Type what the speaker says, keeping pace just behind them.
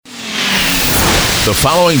The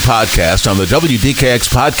following podcast on the WDKX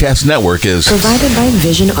Podcast Network is provided by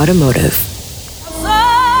Vision Automotive.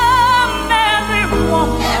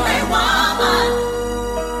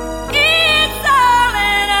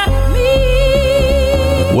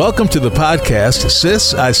 Welcome to the podcast,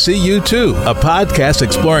 Sis, I See You Too, a podcast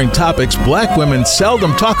exploring topics black women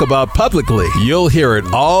seldom talk about publicly. You'll hear it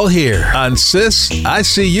all here on Sis, I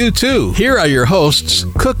See You Too. Here are your hosts,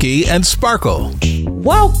 Cookie and Sparkle.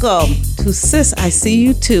 Welcome to Sis, I See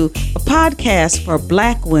You Too, a podcast for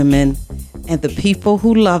black women and the people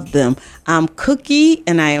who love them. I'm Cookie,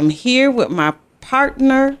 and I am here with my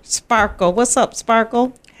partner, Sparkle. What's up,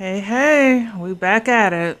 Sparkle? Hey, we back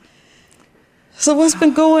at it. So what's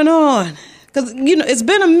been going on? Because, it's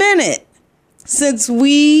been a minute since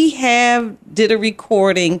we did a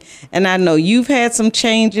recording, and I know you've had some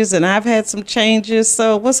changes and I've had some changes.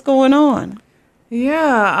 So what's going on?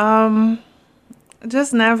 Yeah,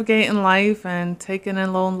 just navigating life and taking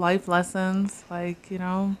in little life lessons, like,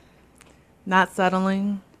 not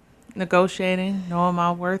settling, negotiating, knowing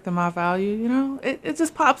my worth and my value. It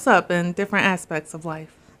just pops up in different aspects of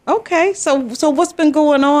life. Okay, so what's been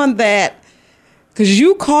going on that... Because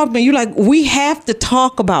you called me, you're like, we have to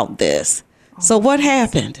talk about this. So what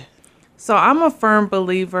happened? So I'm a firm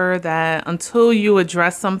believer that until you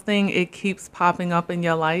address something, it keeps popping up in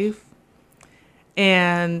your life.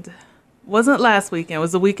 And it wasn't last weekend, it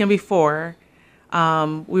was the weekend before.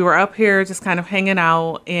 We were up here just kind of hanging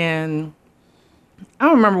out, and I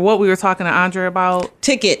don't remember what we were talking to Andre about.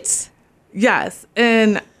 Tickets. Yes,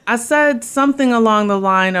 and I said something along the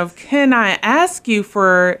line of, can I ask you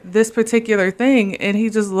for this particular thing? And he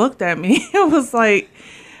just looked at me. It was like,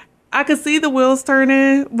 I could see the wheels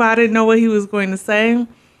turning, but I didn't know what he was going to say.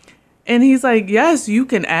 And he's like, yes, you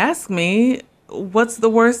can ask me. What's the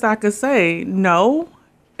worst I could say? No.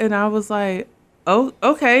 And I was like, oh,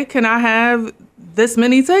 okay. Can I have this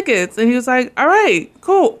many tickets? And he was like, all right,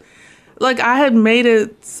 cool. Like, I had made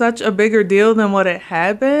it such a bigger deal than what it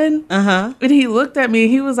had been. Uh-huh. And he looked at me,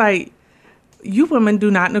 he was like, you women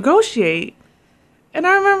do not negotiate. And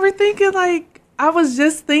I remember thinking, like, I was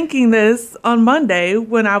just thinking this on Monday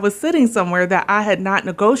when I was sitting somewhere that I had not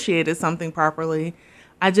negotiated something properly.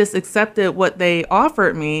 I just accepted what they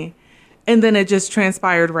offered me. And then it just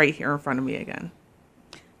transpired right here in front of me again.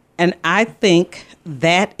 And I think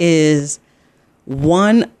that is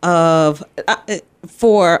one of...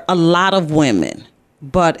 for a lot of women,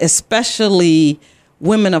 but especially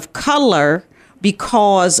women of color,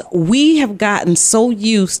 because we have gotten so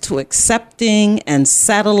used to accepting and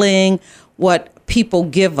settling what people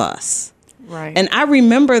give us. Right. And I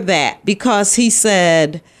remember that because you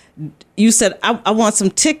said, I want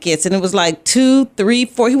some tickets. And it was like 2, 3,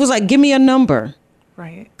 4. He was like, give me a number.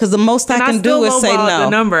 Right. Because the most I can do is say no. The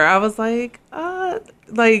number. I was like,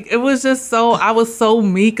 it was just I was so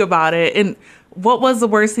meek about it. And what was the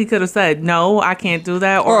worst he could have said? No, I can't do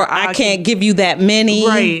that. Or I can't give you that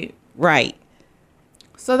many. Right.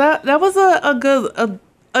 So that was a good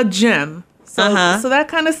gem. So that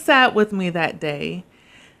kind of sat with me that day.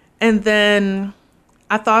 And then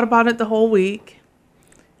I thought about it the whole week.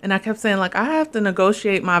 And I kept saying, like, I have to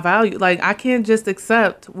negotiate my value. Like, I can't just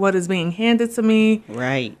accept what is being handed to me.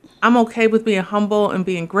 Right. I'm okay with being humble and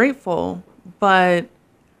being grateful. But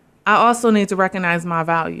I also need to recognize my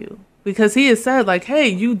value. Because he has said, like, hey,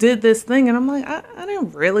 you did this thing. And I'm like, I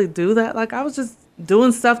didn't really do that. Like, I was just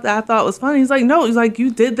doing stuff that I thought was funny. He's like, no. He's like, you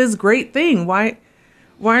did this great thing. Why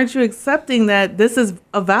aren't you accepting that this is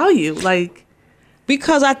a value? Like,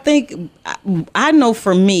 because I know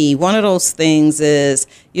for me, one of those things is,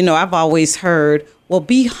 I've always heard, well,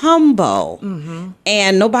 be humble. Mm-hmm.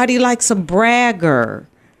 And nobody likes a bragger.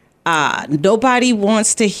 Nobody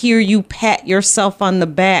wants to hear you pat yourself on the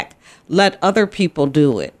back. Let other people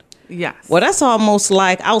do it. Yes. Well, that's almost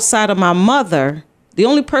like outside of my mother, the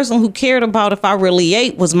only person who cared about if I really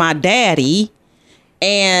ate was my daddy.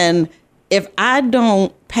 And if I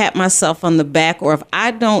don't pat myself on the back or if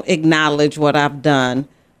I don't acknowledge what I've done,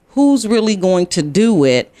 who's really going to do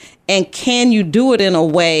it? And can you do it in a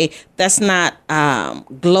way that's not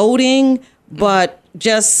gloating, but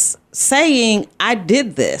just saying, I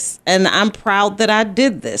did this and I'm proud that I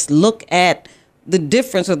did this. Look at the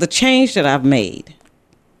difference or the change that I've made.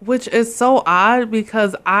 Which is so odd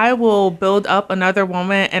because I will build up another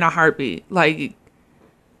woman in a heartbeat. Like,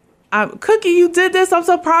 Cookie, you did this. I'm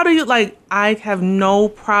so proud of you. Like, I have no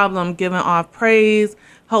problem giving off praise,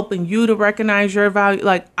 helping you to recognize your value.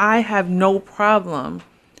 Like, I have no problem.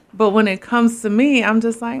 But when it comes to me, I'm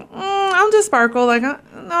just like, I'm just Sparkle. Like,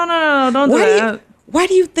 no, don't do that. Why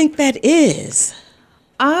do you think that is?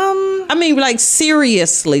 I mean, like,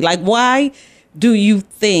 seriously, like, why do you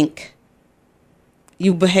think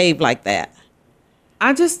you behave like that?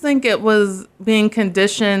 I just think it was being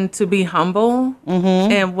conditioned to be humble.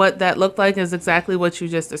 And what that looked like is exactly what you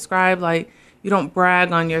just described. Like, you don't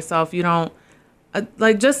brag on yourself. You don't,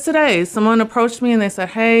 like just today, someone approached me and they said,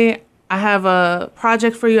 hey, I have a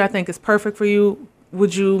project for you. I think it's perfect for you.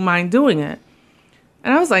 Would you mind doing it?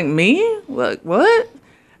 And I was like, me? What?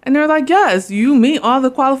 And they're like, yes, you meet all the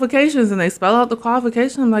qualifications. And they spell out the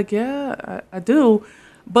qualifications. I'm like, yeah, I do.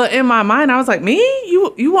 But in my mind, I was like, me?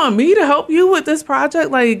 You want me to help you with this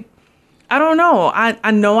project? Like, I don't know.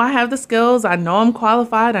 I know I have the skills. I know I'm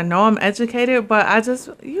qualified. I know I'm educated. But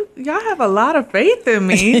y'all have a lot of faith in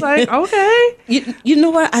me. Like, okay. You know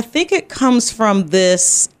what? I think it comes from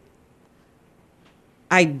this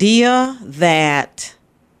idea that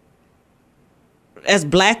as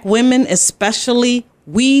Black women especially,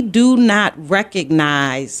 we do not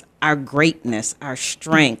recognize our greatness, our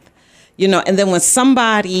strength. And then when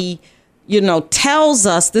somebody, tells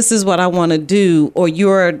us this is what I want to do, or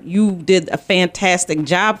you did a fantastic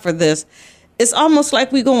job for this, it's almost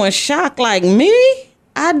like we go in shock, like, me?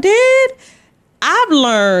 I did? I've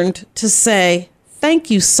learned to say,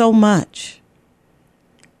 thank you so much.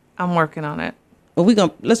 I'm working on it.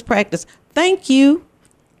 Well, let's practice. Thank you.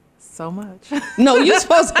 So much. No, you're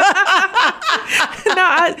supposed to. No,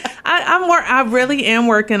 I really am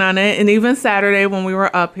working on it. And even Saturday when we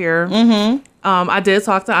were up here, I did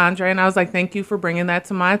talk to Andre and I was like, thank you for bringing that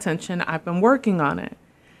to my attention. I've been working on it.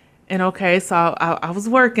 And okay, so I was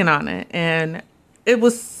working on it. And it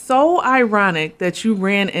was so ironic that you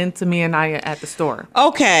ran into me and Naya at the store.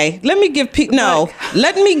 Okay, let me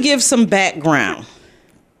give some background.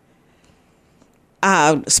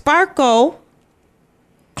 Sparkle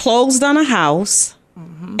closed on a house,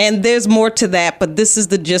 and there's more to that, but this is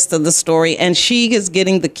the gist of the story, and she is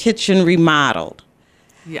getting the kitchen remodeled.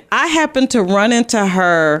 Yeah. I happened to run into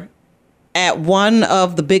her at one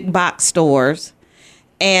of the big box stores,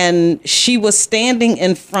 and she was standing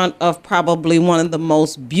in front of probably one of the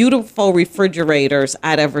most beautiful refrigerators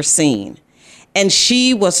I'd ever seen. And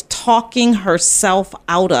she was talking herself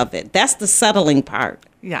out of it. That's the settling part.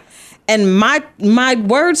 Yeah. And my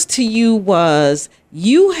words to you was,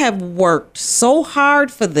 you have worked so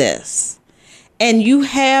hard for this and you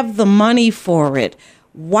have the money for it.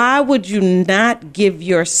 Why would you not give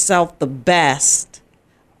yourself the best?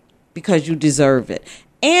 Because you deserve it.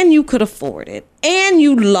 And you could afford it. And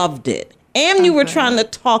you loved it. And you were trying to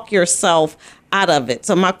talk yourself out of it.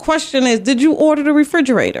 So my question is, did you order the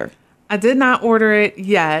refrigerator? I did not order it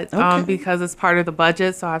yet because it's part of the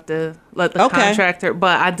budget, so I have to let the contractor.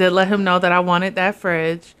 But I did let him know that I wanted that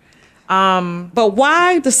fridge. But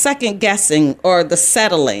why the second guessing or the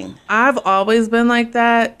settling? I've always been like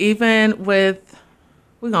that, even with,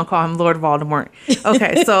 we're going to call him Lord Voldemort.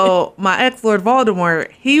 Okay, so my ex, Lord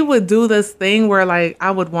Voldemort, he would do this thing where, like,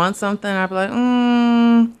 I would want something, I'd be like,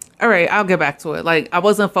 all right, I'll get back to it. Like, I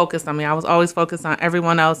wasn't focused on me. I was always focused on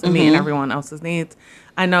everyone else and me and everyone else's needs.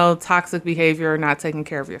 I know toxic behavior, not taking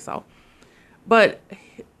care of yourself. But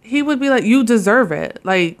he would be like, you deserve it.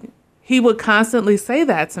 Like, he would constantly say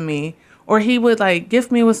that to me. Or he would, like,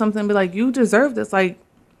 gift me with something and be like, you deserve this. Like,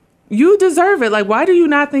 you deserve it. Like, why do you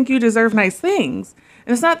not think you deserve nice things?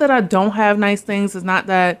 And it's not that I don't have nice things. It's not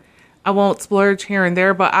that I won't splurge here and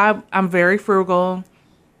there. But I'm very frugal.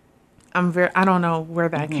 I don't know where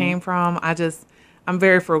that came from. I'm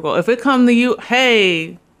very frugal. If it comes to you,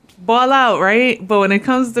 hey, ball out, right? But when it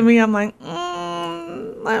comes to me, I'm like,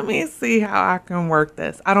 let me see how I can work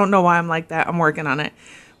this. I don't know why I'm like that. I'm working on it.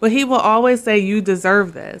 But he will always say, you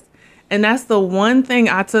deserve this. And that's the one thing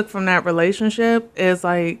I took from that relationship is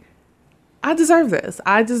like, I deserve this.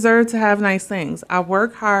 I deserve to have nice things. I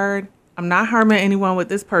work hard. I'm not harming anyone with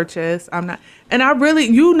this purchase. I'm not. And I really,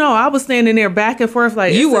 I was standing there back and forth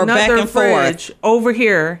like, you were back and fridge forth over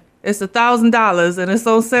here. It's $1,000 and it's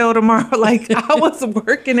on sale tomorrow. Like, I was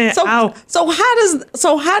working it out. So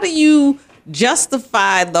how do you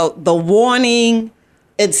justify the warning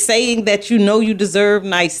and saying that you deserve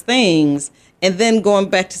nice things, and then going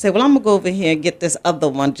back to say, well, I'm gonna go over here and get this other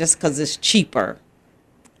one just because it's cheaper?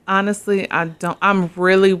 Honestly, I don't. I'm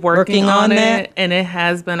really working on it, and it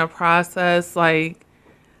has been a process. Like,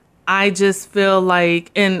 I just feel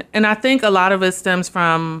like, and I think a lot of it stems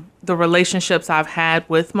from the relationships I've had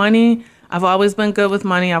with money. I've always been good with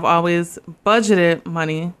money. I've always budgeted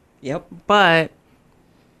money. Yep. But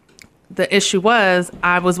the issue was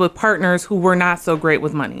I was with partners who were not so great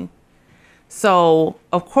with money. So,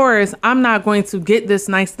 of course, I'm not going to get this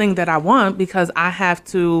nice thing that I want because I have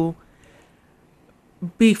to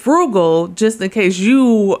be frugal just in case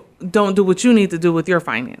you don't do what you need to do with your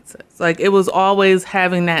finances. Like, it was always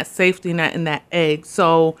having that safety net and that egg.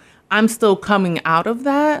 So I'm still coming out of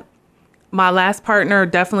that. My last partner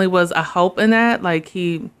definitely was a help in that. Like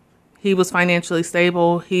he was financially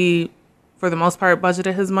stable. He, for the most part,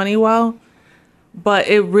 budgeted his money well. But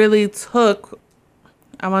it really took,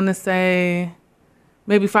 I want to say,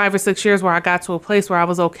 maybe 5 or 6 years where I got to a place where I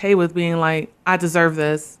was okay with being like, I deserve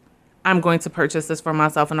this. I'm going to purchase this for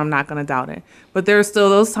myself and I'm not going to doubt it. But there are still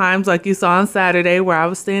those times like you saw on Saturday where I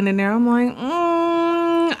was standing there. I'm like,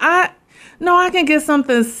 I can get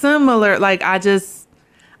something similar. Like I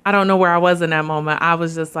don't know where I was in that moment. I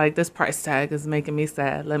was just like, this price tag is making me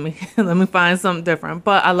sad. Let me find something different.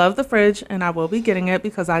 But I love the fridge and I will be getting it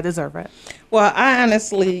because I deserve it. Well, I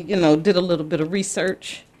honestly, did a little bit of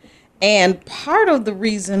research. And part of the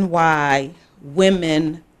reason why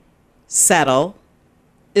women settle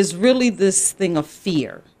is really this thing of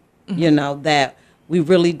fear, that we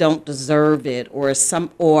really don't deserve it, or is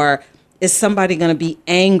somebody going to be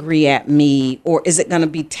angry at me, or is it going to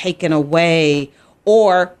be taken away,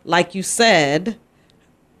 or like you said,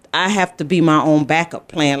 I have to be my own backup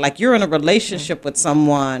plan. Like you're in a relationship with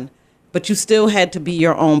someone, but you still had to be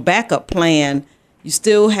your own backup plan. You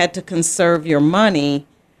still had to conserve your money,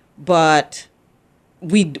 but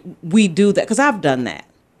we do that because I've done that.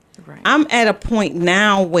 Right. I'm at a point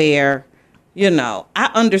now where,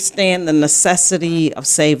 I understand the necessity of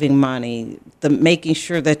saving money, the making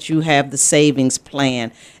sure that you have the savings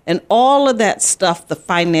plan, and all of that stuff the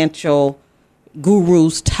financial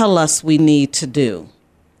gurus tell us we need to do,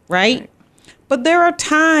 right? But there are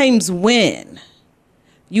times when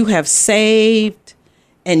you have saved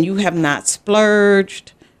and you have not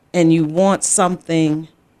splurged and you want something.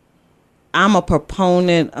 I'm a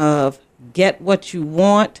proponent of get what you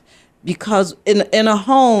want, because in a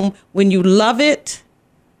home, when you love it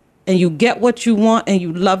and you get what you want and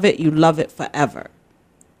you love it forever.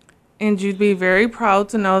 And you'd be very proud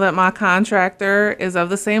to know that my contractor is of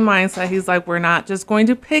the same mindset. He's like, we're not just going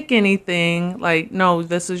to pick anything. Like, no,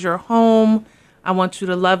 this is your home. I want you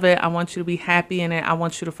to love it. I want you to be happy in it. I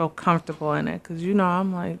want you to feel comfortable in it. Because,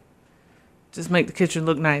 I'm like, just make the kitchen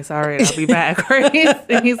look nice. All right, I'll be back. Right?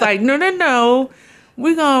 And he's like, no.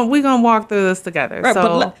 We're gonna walk through this together. Right,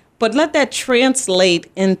 so, but let that translate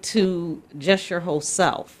into just your whole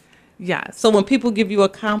self. Yes. So when people give you a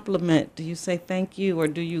compliment, do you say thank you, or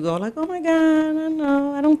do you go like, oh my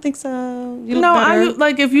God, I don't think so. You look better.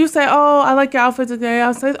 Like if you say, oh, I like your outfit today,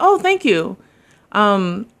 I'll say, oh, thank you.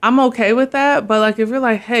 I'm okay with that. But like if you're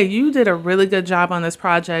like, hey, you did a really good job on this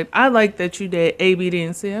project. I like that you did A, B, D,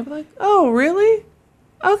 and C. I'd be like, oh, really?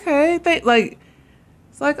 Okay. It's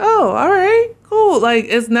like, oh, all right, cool. Like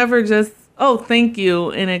it's never just, oh, thank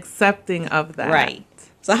you, and accepting of that. Right.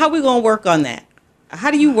 So how we gonna work on that?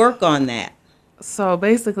 How do you work on that? So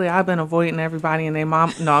basically, I've been avoiding everybody and their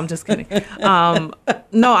mom. No, I'm just kidding. No,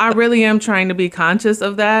 I really am trying to be conscious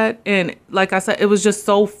of that. And like I said, it was just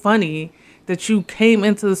so funny that you came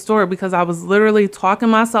into the store because I was literally talking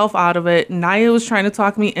myself out of it. Naya was trying to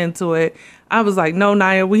talk me into it. I was like, no,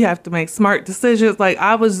 Naya, we have to make smart decisions. Like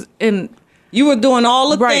I was in... You were doing all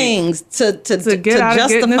the things to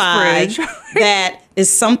justify that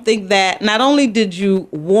is something that not only did you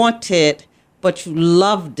want it, but you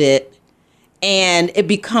loved it. And it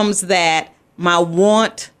becomes that my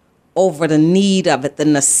want over the need of it, the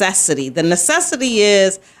necessity. The necessity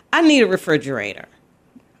is I need a refrigerator.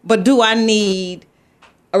 But do I need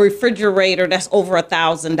a refrigerator that's over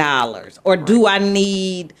 $1,000? Or do I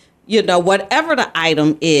need, whatever the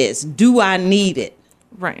item is, do I need it?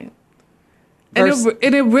 Right. And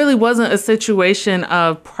it really wasn't a situation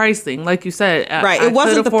of pricing, like you said. Right, it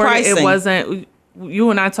wasn't the pricing. It wasn't. You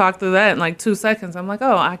and I talked through that in like 2 seconds. I'm like,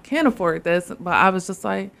 oh, I can't afford this, but I was just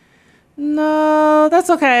like, no, that's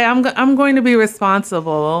okay. I'm going to be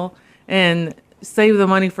responsible and save the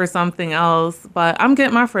money for something else. But I'm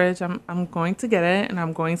getting my fridge. I'm going to get it, and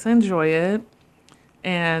I'm going to enjoy it.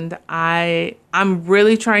 And I'm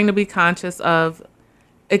really trying to be conscious of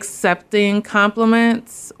accepting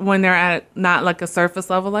compliments when they're at not like a surface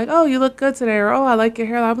level, like, oh, you look good today, or oh, I like your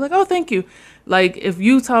hair. I'll be like, oh, thank you. Like if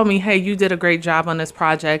you tell me, hey, you did a great job on this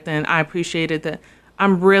project and I appreciated that,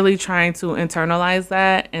 I'm really trying to internalize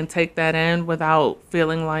that and take that in without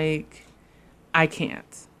feeling like I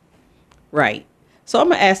can't. Right. So I'm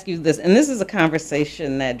going to ask you this, and this is a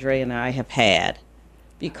conversation that Dre and I have had,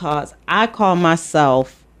 because I call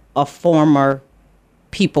myself a former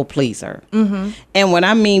people pleaser. Mm-hmm. And when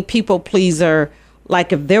I mean people pleaser,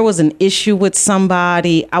 like if there was an issue with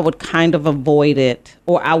somebody, I would kind of avoid it,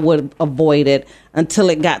 or I would avoid it until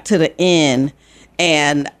it got to the end.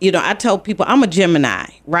 And, I tell people I'm a Gemini,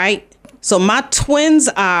 right? So my twins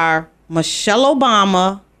are Michelle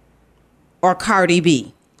Obama or Cardi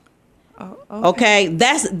B. Okay,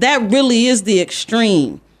 that really is the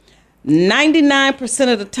extreme.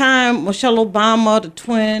 99% of the time, Michelle Obama, the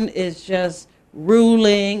twin, is just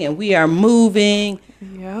ruling and we are moving.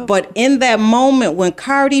 Yep. But in that moment when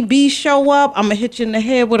Cardi B show up, I'm gonna hit you in the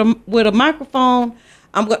head with a microphone.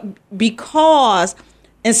 Because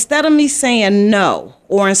instead of me saying no,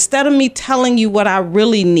 or instead of me telling you what I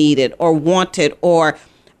really needed or wanted or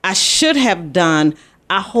I should have done,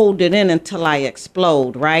 I hold it in until I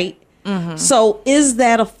explode, right? Mm-hmm. So is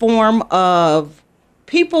that a form of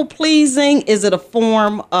people pleasing? Is it a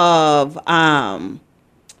form of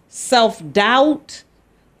self-doubt?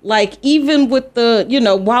 Like even with the,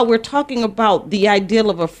 while we're talking about the ideal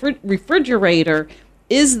of a refrigerator,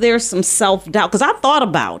 is there some self-doubt? Because I thought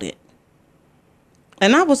about it.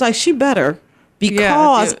 And I was like, she better.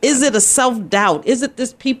 Because is it a self-doubt? Is it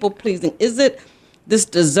this people pleasing? Is it this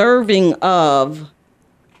deserving of?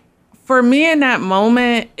 For me in that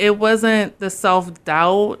moment, it wasn't the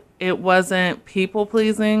self-doubt. It wasn't people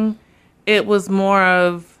pleasing. It was more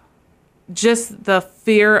of just the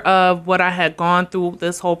fear of what I had gone through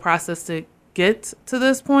this whole process to get to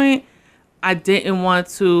this point. I didn't want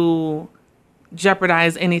to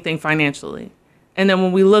jeopardize anything financially. And then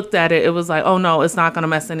when we looked at it, it was like, oh no, it's not going to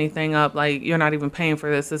mess anything up. Like, you're not even paying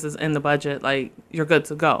for this. This is in the budget. Like, you're good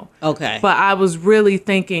to go. Okay. But I was really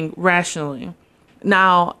thinking rationally.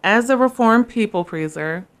 Now, as a reformed people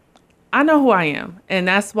pleaser, I know who I am. And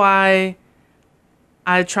that's why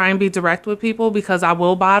I try and be direct with people, because I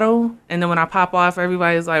will bottle. And then when I pop off,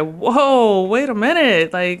 everybody's like, whoa, wait a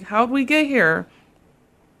minute. Like, how'd we get here?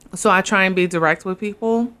 So I try and be direct with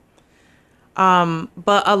people.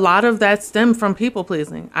 But a lot of that stemmed from people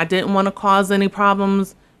pleasing. I didn't want to cause any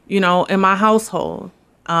problems, in my household.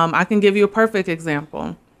 I can give you a perfect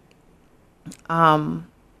example.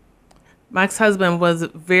 My ex-husband was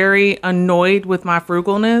very annoyed with my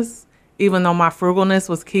frugalness, even though my frugalness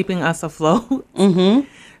was keeping us afloat. Mm-hmm.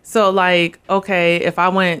 So like, okay, if I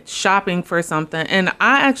went shopping for something, and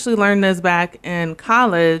I actually learned this back in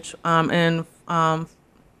college, in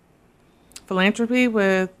philanthropy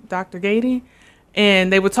with Dr. Gady.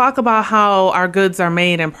 And they would talk about how our goods are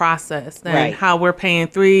made and processed, and how we're paying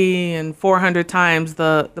 300 and 400 times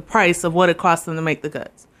the price of what it costs them to make the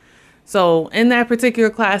goods. So in that particular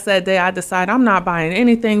class that day, I decided I'm not buying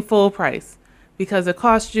anything full price, because it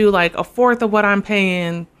costs you like a fourth of what I'm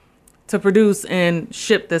paying to produce and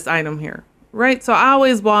ship this item here. Right. So I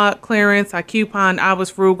always bought clearance. I couponed. I was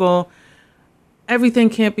frugal. Everything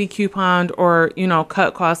can't be couponed or,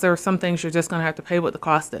 cut costs. There are some things you're just going to have to pay what the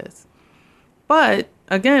cost is. But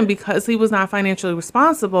again, because he was not financially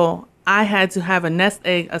responsible, I had to have a nest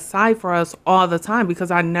egg aside for us all the time, because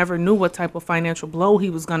I never knew what type of financial blow he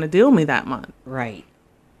was going to deal me that month. Right.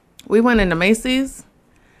 We went into Macy's.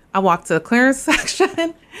 I walked to the clearance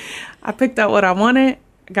section. I picked out what I wanted,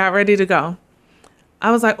 got ready to go.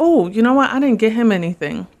 I was like, oh, you know what? I didn't get him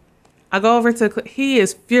anything. I go over to, he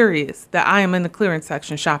is furious that I am in the clearance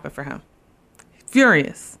section shopping for him.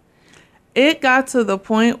 Furious. It got to the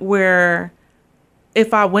point where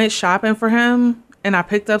if I went shopping for him and I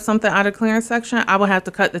picked up something out of the clearance section, I would have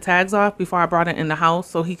to cut the tags off before I brought it in the house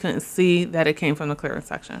so he couldn't see that it came from the clearance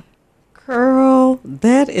section. Girl,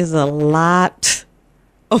 that is a lot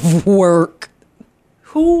of work.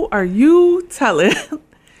 Who are you telling?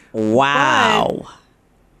 Wow. But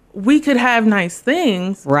we could have nice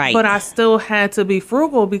things, right? But I still had to be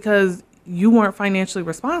frugal because you weren't financially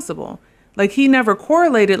responsible. Like, he never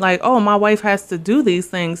correlated like, oh, my wife has to do these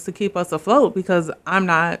things to keep us afloat because I'm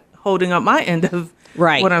not holding up my end of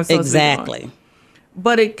what I'm supposed to be doing.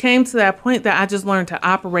 But it came to that point that I just learned to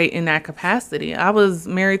operate in that capacity. I was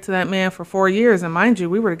married to that man for 4 years. And mind you,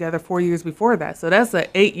 we were together 4 years before that. So that's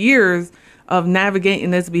 8 years of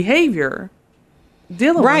navigating this behavior,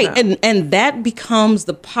 dealing with it. And that becomes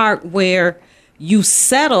the part where you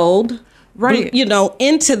settled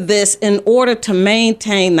into this in order to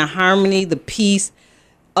maintain the harmony, the peace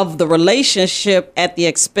of the relationship at the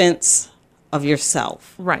expense of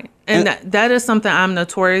yourself. Right. And that is something I'm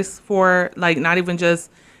notorious for, like, not even just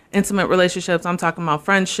intimate relationships. I'm talking about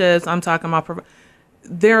friendships. I'm talking about,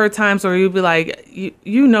 there are times where you'll be like,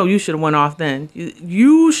 you should have went off then.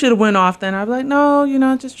 You should have went off then. I'll be like, no,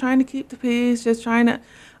 just trying to keep the peace, just trying to.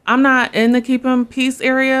 I'm not in the keeping peace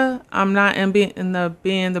area. I'm not in being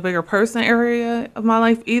the bigger person area of my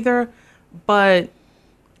life either. But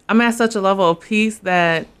I'm at such a level of peace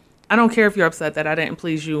that I don't care if you're upset that I didn't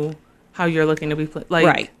please you how you're looking to be pleased.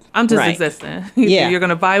 Like, I'm just existing. You're going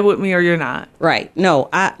to vibe with me or you're not. Right. No,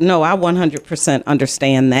 I 100%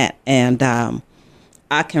 understand that. And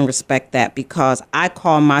I can respect that because I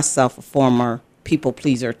call myself a former people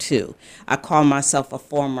pleaser too. I call myself a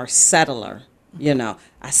former settler. You know,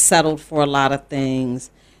 I settled for a lot of things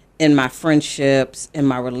in my friendships, in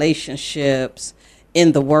my relationships,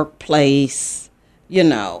 in the workplace. You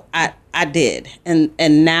know, I did. And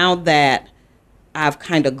now that I've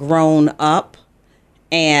kind of grown up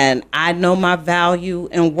and I know my value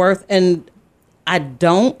and worth, and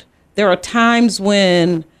there are times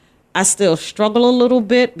when I still struggle a little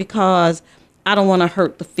bit because I don't want to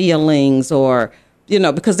hurt the feelings, or, you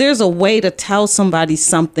know, because there's a way to tell somebody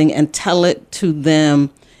something and tell it to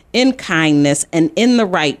them in kindness and in the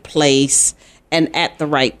right place and at the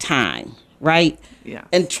right time, right? Yeah.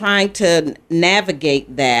 And trying to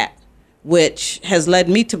navigate that, which has led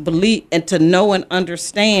me to believe and to know and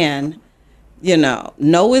understand, you know,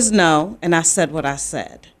 no is no, and I said what I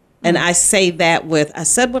said. And I say that I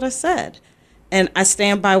said what I said, and I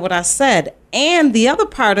stand by what I said. And the other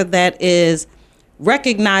part of that is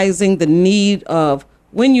recognizing the need of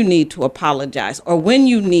when you need to apologize or when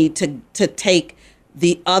you need to take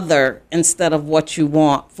the other instead of what you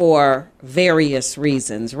want for various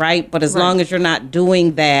reasons, right? But as long as you're not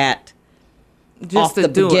doing that just to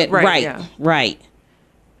do it, right, yeah. right.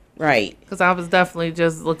 Because I was definitely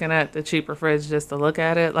just looking at the cheaper fridge just to look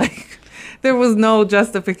at it. Like, there was no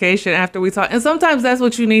justification after we talked. And sometimes that's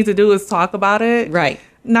what you need to do is talk about it. Right.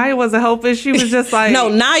 Naya wasn't helping. She was just like... No,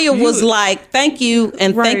 Naya was like, thank you,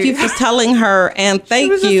 and thank you for telling her, and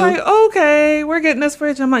thank you. She was just like, okay, we're getting this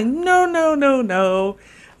fridge. I'm like, no.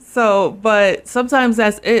 So, but sometimes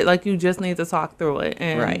that's it. Like, you just need to talk through it.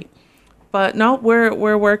 And, right. But no,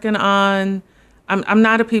 we're working on... I'm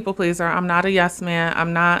not a people pleaser. I'm not a yes man.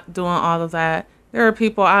 I'm not doing all of that. There are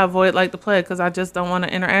people I avoid like the plague because I just don't want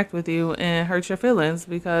to interact with you and hurt your feelings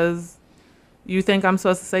because you think I'm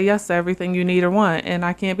supposed to say yes to everything you need or want, and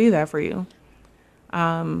I can't be that for you.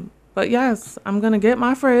 But yes, I'm going to get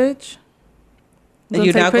my fridge. And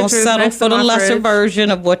you're not going to settle for the lesser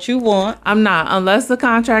version of what you want. I'm not, unless the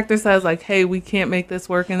contractor says like, hey, we can't make this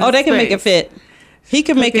work in this they can space. make it fit. He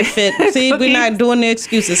can make it fit. See, we're not doing the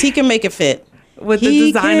excuses. He can make it fit. With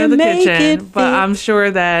the design of the kitchen, but I'm sure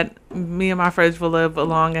that me and my fridge will live a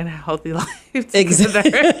long and healthy life together.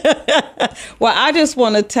 Exactly. Well, I just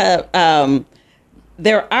want to tell,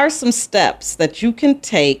 there are some steps that you can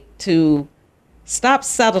take to stop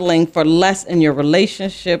settling for less in your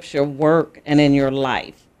relationships, your work, and in your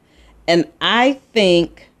life. And I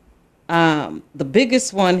think the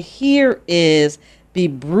biggest one here is be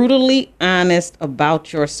brutally honest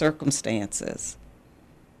about your circumstances.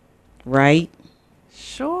 Right?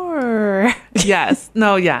 Sure. Yes.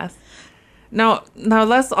 No, yes. No,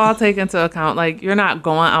 let's all take into account, like, you're not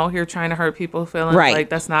going out here trying to hurt people's feelings. Right. Like,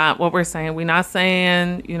 that's not what we're saying. We're not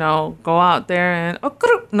saying, you know, go out there and,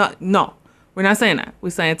 no, we're not saying that. We're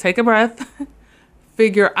saying take a breath,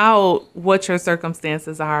 figure out what your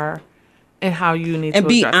circumstances are and how you need to address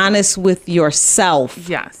be honest with yourself.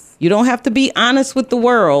 Yes. You don't have to be honest with the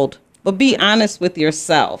world, but be honest with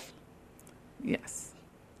yourself. Yes.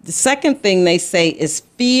 The second thing they say is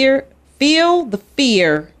feel the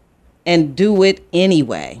fear and do it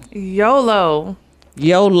anyway. YOLO.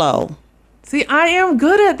 See, I am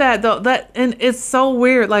good at that though. And it's so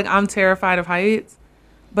weird. Like, I'm terrified of heights,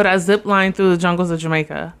 but I zip line through the jungles of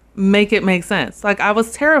Jamaica. Make it make sense. Like, I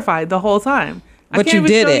was terrified the whole time. But I can't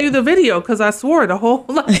even show you the video because I swore the whole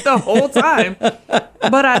time.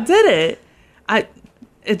 But I did it.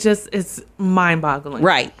 It's mind-boggling.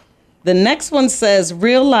 Right. The next one says,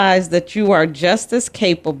 realize that you are just as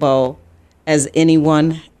capable as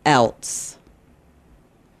anyone else.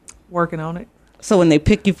 Working on it. So when they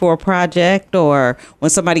pick you for a project or when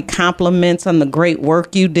somebody compliments on the great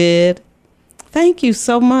work you did, thank you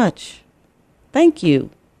so much. Thank you.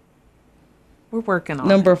 We're working on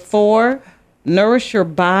Number 4, nourish your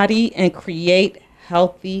body and create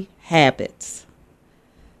healthy habits.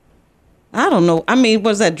 I don't know. I mean,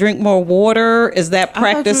 was that drink more water? Is that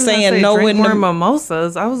practice saying no drink more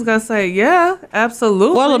mimosas? I was going to say, yeah,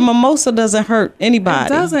 absolutely. Well, a mimosa doesn't hurt anybody. It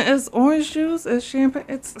doesn't. It's orange juice. It's champagne.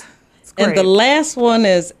 It's great. And the last one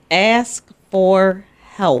is ask for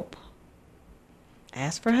help.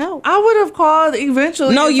 Ask for help. I would have called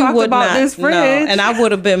eventually. No, you would about not. This fridge. No, and I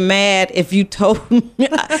would have been mad if you told me.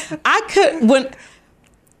 I could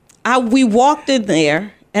we walked in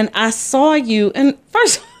there and I saw you, and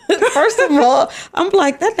first of all, I'm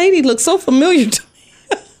like, that lady looks so familiar to me.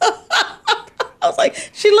 I was like,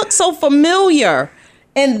 she looks so familiar.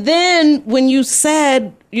 And then when you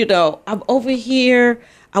said, you know, I'm over here,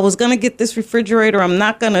 I was going to get this refrigerator, I'm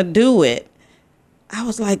not going to do it. I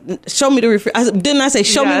was like, show me the refrigerator. Didn't I say,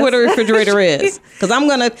 show me where the refrigerator is? Because I'm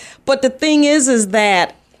going to. But the thing is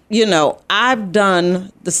that, you know, I've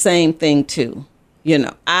done the same thing too. You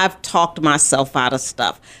know, I've talked myself out of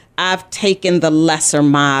stuff. I've taken the lesser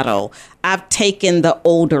model. I've taken the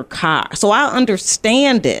older car. So I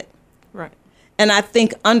understand it. Right. And I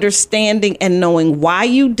think understanding and knowing why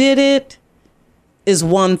you did it is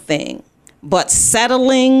one thing. But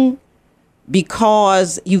settling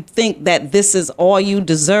because you think that this is all you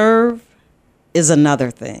deserve is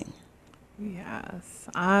another thing. Yes,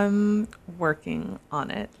 I'm working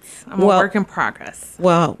on it. I'm a work in progress.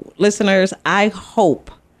 Well, listeners, I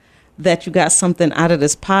hope that you got something out of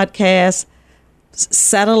this podcast.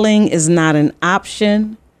 Settling is not an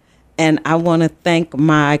option. And I want to thank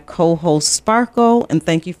my co-host Sparkle, and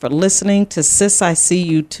thank you for listening to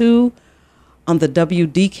SISICU 2 on the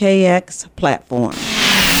WDKX platform.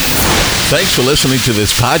 Thanks for listening to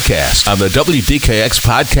this podcast on the WDKX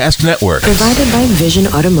Podcast Network. Provided by Vision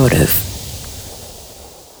Automotive.